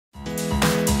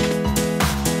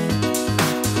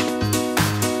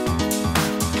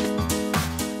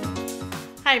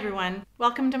Hi everyone,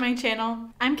 welcome to my channel.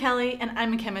 I'm Kelly and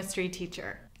I'm a chemistry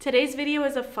teacher. Today's video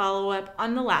is a follow-up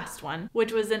on the last one,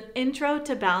 which was an intro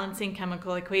to balancing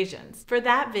chemical equations. For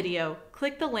that video,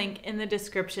 click the link in the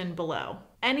description below.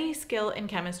 Any skill in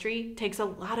chemistry takes a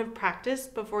lot of practice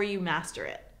before you master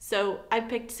it. So I've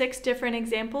picked 6 different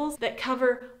examples that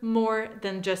cover more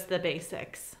than just the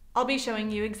basics. I'll be showing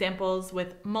you examples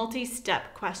with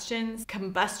multi-step questions,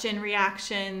 combustion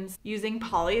reactions, using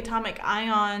polyatomic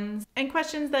ions, and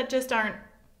questions that just aren't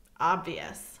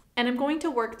obvious. And I'm going to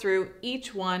work through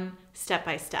each one step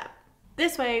by step.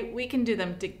 This way we can do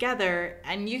them together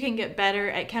and you can get better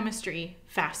at chemistry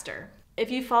faster. If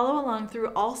you follow along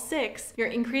through all 6, you're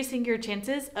increasing your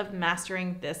chances of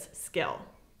mastering this skill.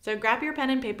 So grab your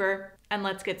pen and paper and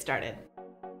let's get started.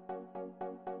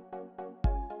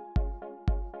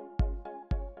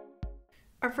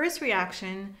 Our first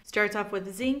reaction starts off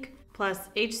with zinc plus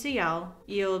HCl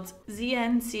yields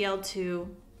ZnCl2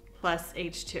 plus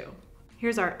H2.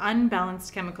 Here's our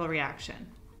unbalanced chemical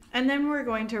reaction. And then we're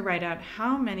going to write out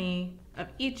how many of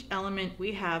each element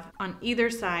we have on either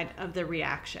side of the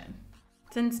reaction.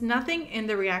 Since nothing in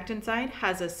the reactant side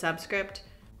has a subscript,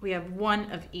 we have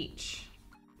 1 of each.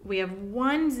 We have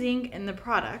 1 zinc in the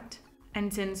product,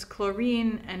 and since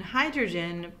chlorine and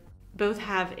hydrogen both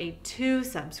have a 2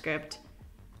 subscript,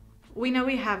 we know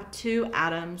we have 2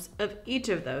 atoms of each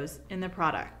of those in the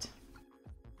product.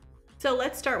 So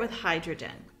let's start with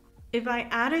hydrogen. If I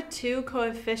add a 2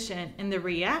 coefficient in the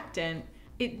reactant,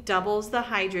 it doubles the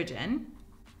hydrogen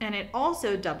and it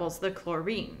also doubles the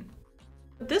chlorine.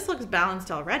 This looks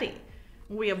balanced already.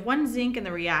 We have 1 zinc in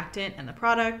the reactant and the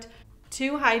product,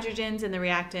 2 hydrogens in the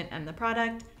reactant and the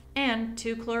product, and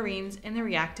 2 chlorines in the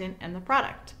reactant and the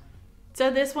product.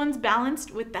 So this one's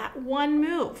balanced with that 1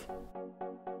 move.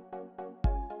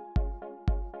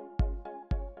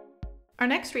 Our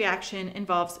next reaction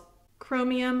involves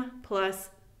chromium plus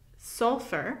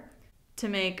sulfur to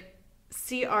make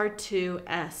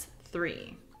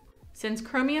Cr2s3. Since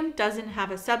chromium doesn't have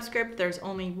a subscript, there's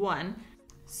only 1.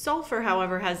 Sulfur,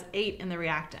 however, has 8 in the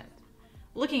reactant.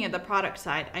 Looking at the product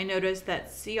side, I noticed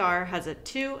that Cr has a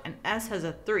 2 and S has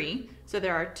a 3, so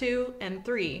there are 2 and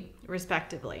 3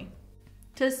 respectively.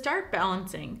 To start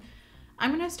balancing,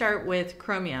 I'm going to start with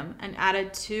chromium and add a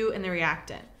 2 in the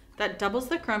reactant. That doubles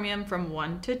the chromium from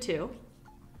 1 to 2.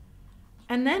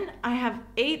 And then I have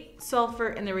 8 sulfur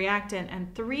in the reactant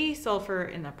and 3 sulfur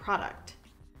in the product.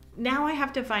 Now I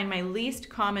have to find my least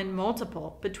common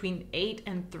multiple between 8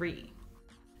 and 3.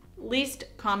 Least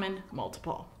common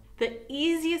multiple. The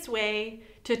easiest way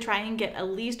to try and get a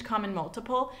least common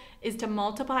multiple is to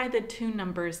multiply the 2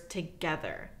 numbers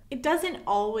together. It doesn't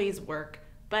always work,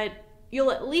 but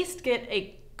you'll at least get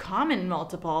a common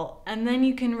multiple and then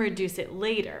you can reduce it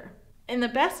later. In the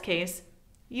best case,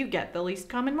 you get the least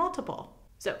common multiple.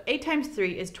 So 8 times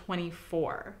 3 is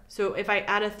 24. So if I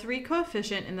add a 3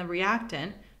 coefficient in the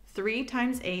reactant, 3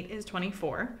 times 8 is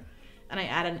 24. And I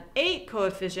add an 8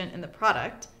 coefficient in the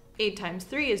product, 8 times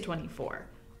 3 is 24.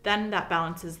 Then that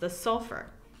balances the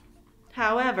sulfur.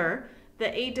 However,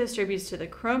 the 8 distributes to the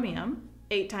chromium,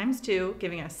 8 times 2,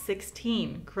 giving us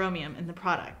 16 chromium in the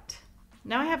product.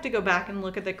 Now I have to go back and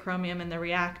look at the chromium in the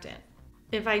reactant.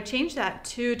 If I change that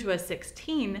 2 to a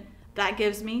 16, that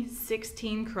gives me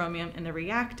 16 chromium in the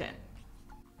reactant.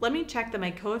 Let me check that my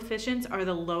coefficients are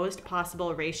the lowest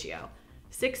possible ratio.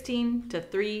 16 to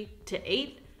 3 to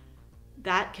 8,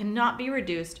 that cannot be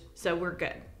reduced, so we're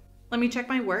good. Let me check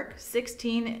my work.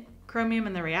 16 chromium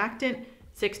in the reactant,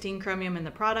 16 chromium in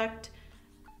the product,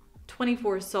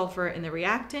 24 sulfur in the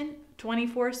reactant,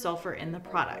 24 sulfur in the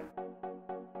product.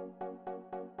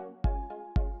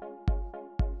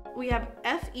 We have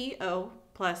FeO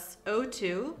plus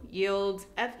O2 yields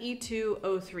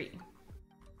Fe2O3.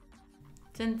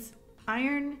 Since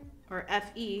iron, or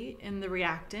Fe, in the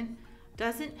reactant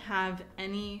doesn't have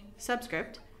any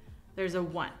subscript, there's a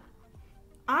 1.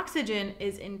 Oxygen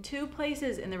is in 2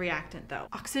 places in the reactant though.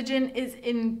 Oxygen is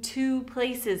in 2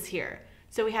 places here.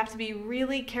 So we have to be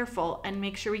really careful and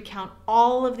make sure we count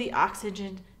all of the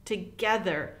oxygen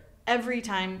together every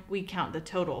time we count the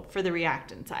total for the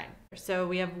reactant side. So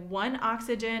we have 1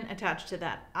 oxygen attached to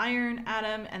that iron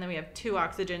atom, and then we have 2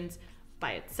 oxygens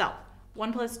by itself.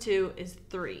 1 plus 2 is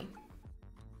 3.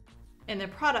 In the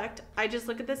product, I just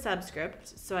look at the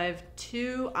subscript, so I have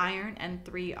 2 iron and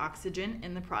 3 oxygen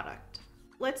in the product.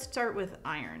 Let's start with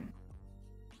iron.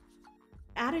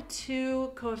 Add a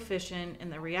 2 coefficient in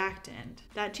the reactant.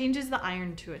 That changes the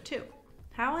iron to a 2.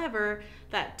 However,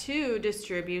 that 2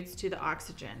 distributes to the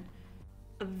oxygen.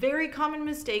 A very common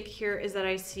mistake here is that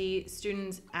I see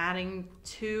students adding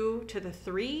 2 to the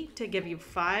 3 to give you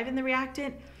 5 in the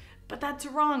reactant, But that's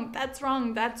wrong, that's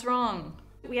wrong, that's wrong.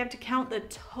 We have to count the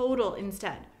total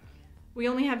instead. We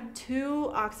only have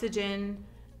 2 oxygen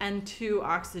and 2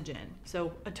 oxygen,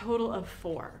 so a total of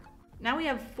 4. Now we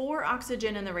have 4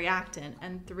 oxygen in the reactant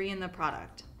and 3 in the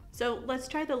product. So let's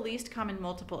try the least common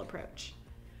multiple approach.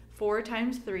 4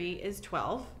 times 3 is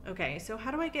 12. Okay, so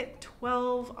how do I get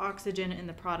 12 oxygen in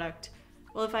the product?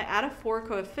 Well, if I add a 4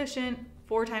 coefficient,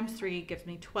 4 times 3 gives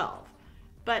me 12.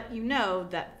 But you know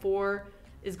that 4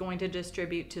 is going to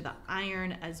distribute to the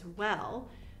iron as well.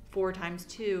 4 times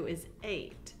 2 is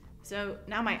 8. So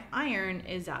now my iron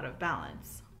is out of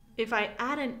balance. If I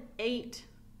add an 8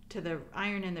 to the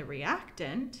iron in the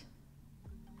reactant,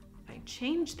 if I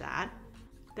change that,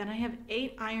 then I have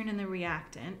 8 iron in the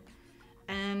reactant,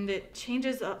 and it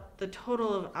changes up the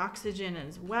total of oxygen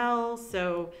as well.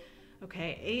 So,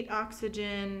 okay, 8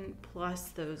 oxygen plus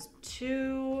those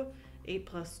 2, 8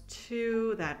 plus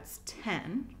 2, that's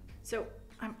 10. So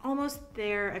I'm almost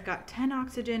there. I've got 10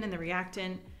 oxygen in the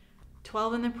reactant,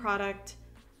 12 in the product.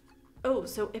 Oh,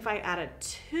 so if I add a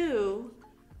 2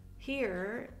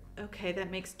 here, okay,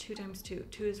 that makes 2 times 2.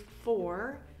 2 is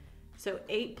 4. So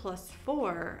 8 plus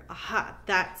 4, aha,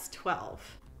 that's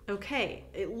 12. Okay,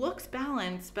 it looks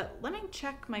balanced, but let me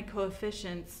check my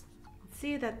coefficients and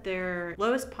see that they're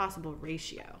lowest possible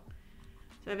ratio.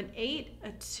 So I have an 8,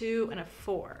 a 2, and a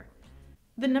 4.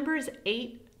 The numbers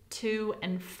 8, 2,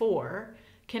 and 4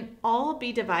 can all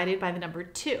be divided by the number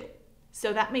 2.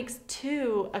 So that makes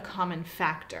 2 a common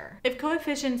factor. If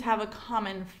coefficients have a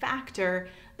common factor,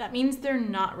 that means they're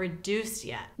not reduced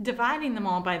yet. Dividing them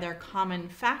all by their common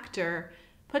factor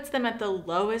puts them at the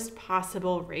lowest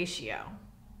possible ratio.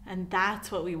 And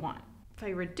that's what we want. If I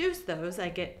reduce those, I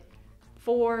get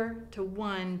 4 to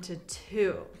 1 to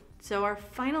 2. So our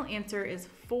final answer is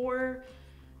 4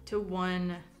 to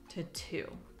 1 to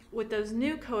 2. With those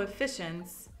new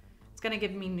coefficients, it's going to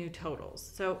give me new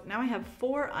totals. So now I have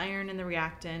 4 iron in the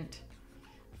reactant,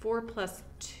 4 plus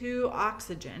 2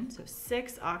 oxygen, so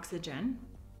 6 oxygen,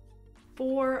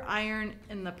 4 iron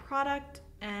in the product,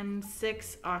 and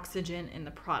 6 oxygen in the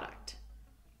product.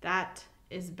 That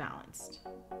is balanced.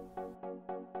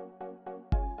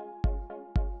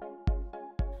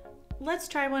 Let's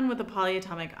try one with a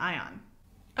polyatomic ion.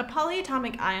 A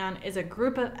polyatomic ion is a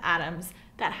group of atoms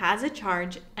that has a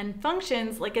charge and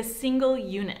functions like a single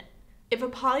unit. If a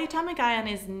polyatomic ion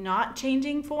is not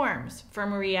changing forms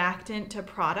from reactant to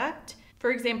product,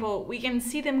 for example, we can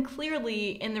see them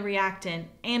clearly in the reactant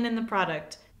and in the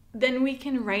product, then we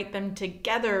can write them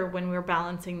together when we're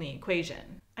balancing the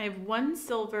equation. I have 1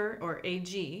 silver, or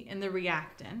Ag, in the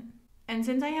reactant, and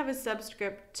since I have a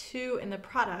subscript 2 in the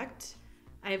product,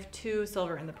 I have 2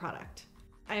 silver in the product.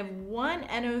 I have 1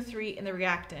 NO3 in the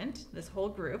reactant, this whole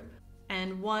group,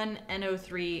 and 1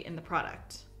 NO3 in the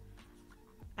product.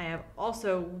 I have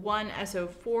also 1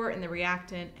 SO4 in the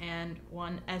reactant and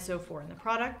 1 SO4 in the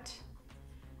product.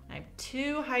 I have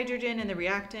 2 hydrogen in the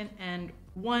reactant and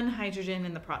 1 hydrogen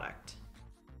in the product.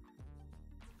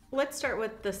 Let's start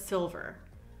with the silver.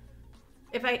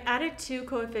 If I add a 2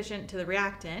 coefficient to the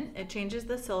reactant, it changes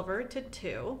the silver to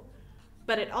 2,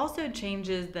 but it also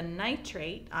changes the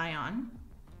nitrate ion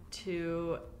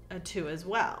to a 2 as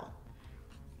well.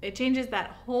 It changes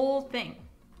that whole thing.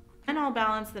 And I'll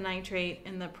balance the nitrate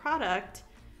in the product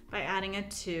by adding a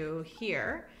 2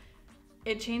 here.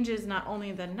 It changes not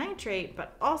only the nitrate,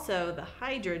 but also the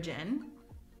hydrogen.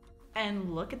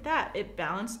 And look at that, it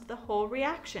balanced the whole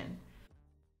reaction.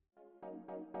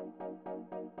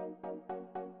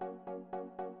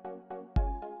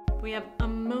 We have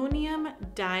ammonium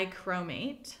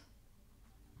dichromate.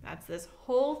 That's this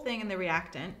whole thing in the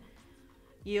reactant.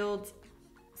 Yields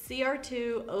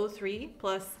Cr2O3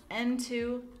 plus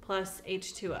N2 plus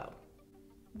H2O.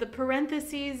 The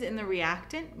parentheses in the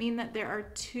reactant mean that there are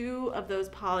 2 of those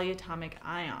polyatomic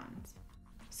ions.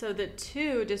 So the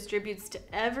 2 distributes to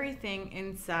everything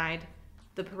inside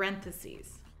the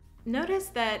parentheses. Notice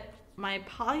that my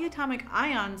polyatomic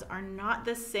ions are not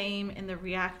the same in the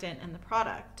reactant and the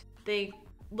product. They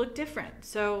look different.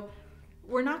 So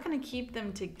we're not going to keep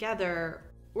them together.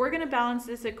 We're going to balance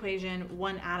this equation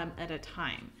 1 atom at a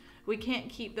time. We can't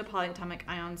keep the polyatomic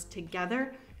ions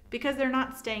together because they're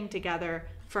not staying together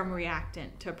from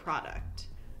reactant to product.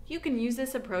 You can use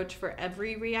this approach for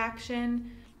every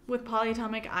reaction with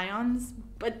polyatomic ions,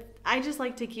 but I just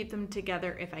like to keep them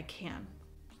together if I can.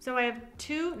 So I have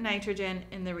 2 nitrogen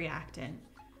in the reactant.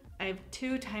 I have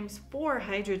 2 times 4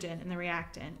 hydrogen in the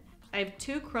reactant. I have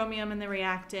 2 chromium in the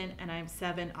reactant, and I have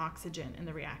 7 oxygen in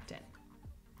the reactant.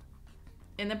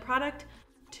 In the product,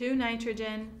 2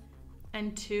 nitrogen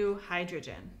and 2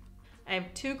 hydrogen. I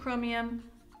have 2 chromium,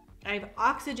 I have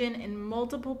oxygen in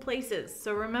multiple places,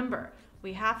 so remember,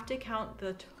 we have to count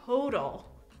the total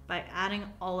by adding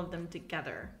all of them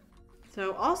together.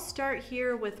 So I'll start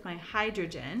here with my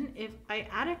hydrogen. If I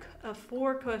add a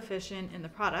 4 coefficient in the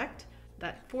product,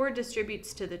 that 4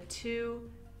 distributes to the 2,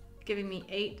 giving me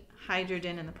 8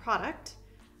 hydrogen in the product.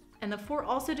 And the 4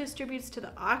 also distributes to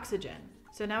the oxygen.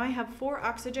 So now I have 4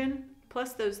 oxygen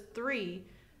plus those 3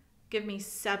 give me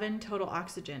 7 total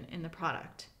oxygen in the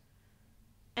product.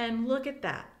 And look at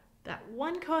that. That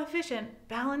 1 coefficient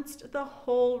balanced the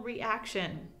whole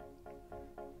reaction.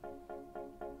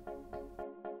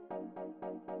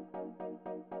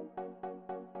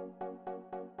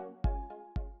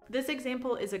 This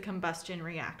example is a combustion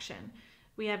reaction.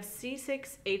 We have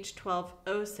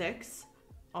C6H12O6,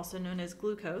 also known as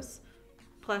glucose,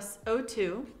 plus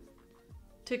O2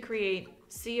 to create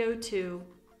CO2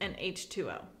 and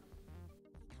H2O.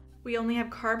 We only have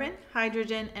carbon,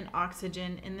 hydrogen, and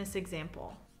oxygen in this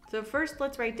example. So first,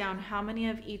 let's write down how many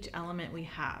of each element we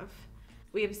have.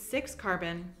 We have 6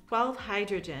 carbon, 12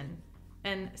 hydrogen,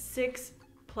 and 6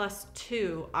 plus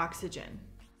 2 oxygen.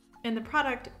 In the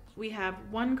product, we have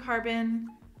 1 carbon,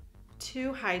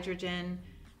 2 hydrogen,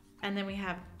 and then we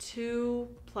have 2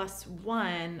 plus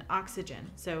 1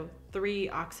 oxygen, so 3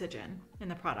 oxygen in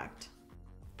the product.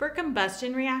 For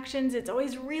combustion reactions, it's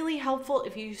always really helpful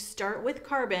if you start with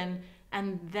carbon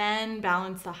and then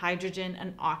balance the hydrogen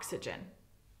and oxygen.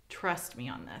 Trust me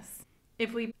on this.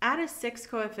 If we add a 6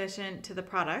 coefficient to the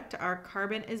product, our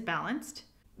carbon is balanced.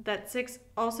 That 6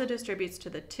 also distributes to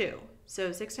the 2.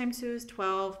 So 6 times 2 is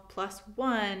 12 plus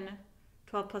 1.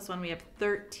 12 plus 1, we have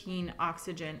 13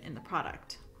 oxygen in the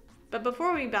product. But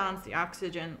before we balance the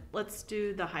oxygen, let's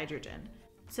do the hydrogen.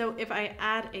 So if I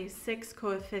add a 6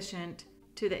 coefficient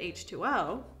to the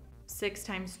H2O, 6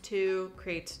 times 2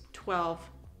 creates 12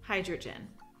 hydrogen.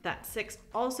 That 6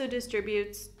 also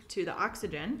distributes to the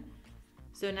oxygen.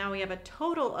 So now we have a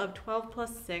total of 12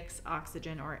 plus 6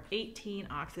 oxygen, or 18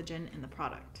 oxygen in the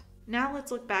product. Now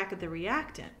let's look back at the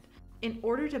reactant. In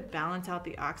order to balance out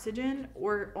the oxygen,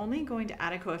 we're only going to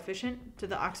add a coefficient to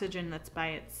the oxygen that's by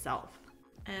itself.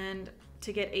 And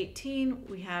to get 18,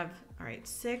 we have,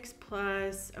 6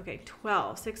 plus,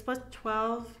 12. 6 plus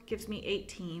 12 gives me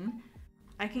 18.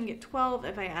 I can get 12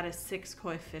 if I add a 6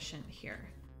 coefficient here.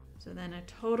 So then a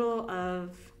total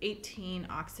of 18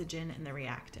 oxygen in the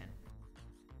reactant.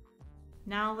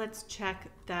 Now let's check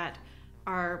that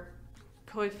our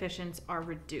coefficients are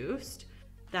reduced.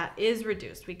 That is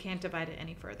reduced. We can't divide it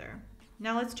any further.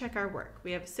 Now let's check our work.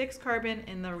 We have 6 carbon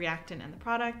in the reactant and the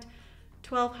product,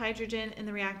 12 hydrogen in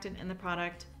the reactant and the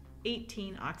product,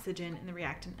 18 oxygen in the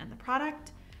reactant and the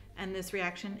product, and this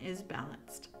reaction is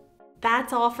balanced.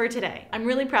 That's all for today. I'm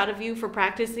really proud of you for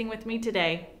practicing with me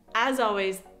today. As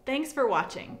always, thanks for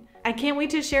watching. I can't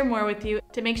wait to share more with you.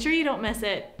 To make sure you don't miss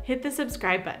it, hit the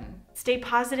subscribe button. Stay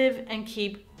positive and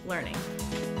keep learning.